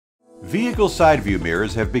Vehicle side view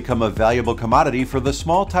mirrors have become a valuable commodity for the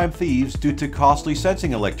small-time thieves due to costly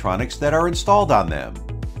sensing electronics that are installed on them.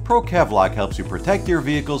 Prokevlock helps you protect your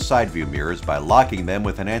vehicle's side view mirrors by locking them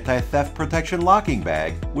with an anti-theft protection locking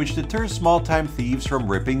bag, which deters small-time thieves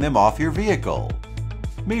from ripping them off your vehicle.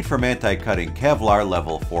 Made from anti-cutting Kevlar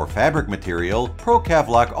Level 4 fabric material,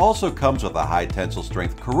 Prokevlock also comes with a high tensile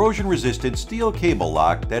strength corrosion-resistant steel cable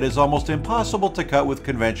lock that is almost impossible to cut with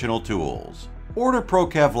conventional tools. Order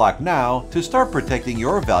Prokevlock now to start protecting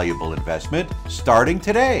your valuable investment starting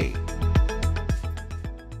today.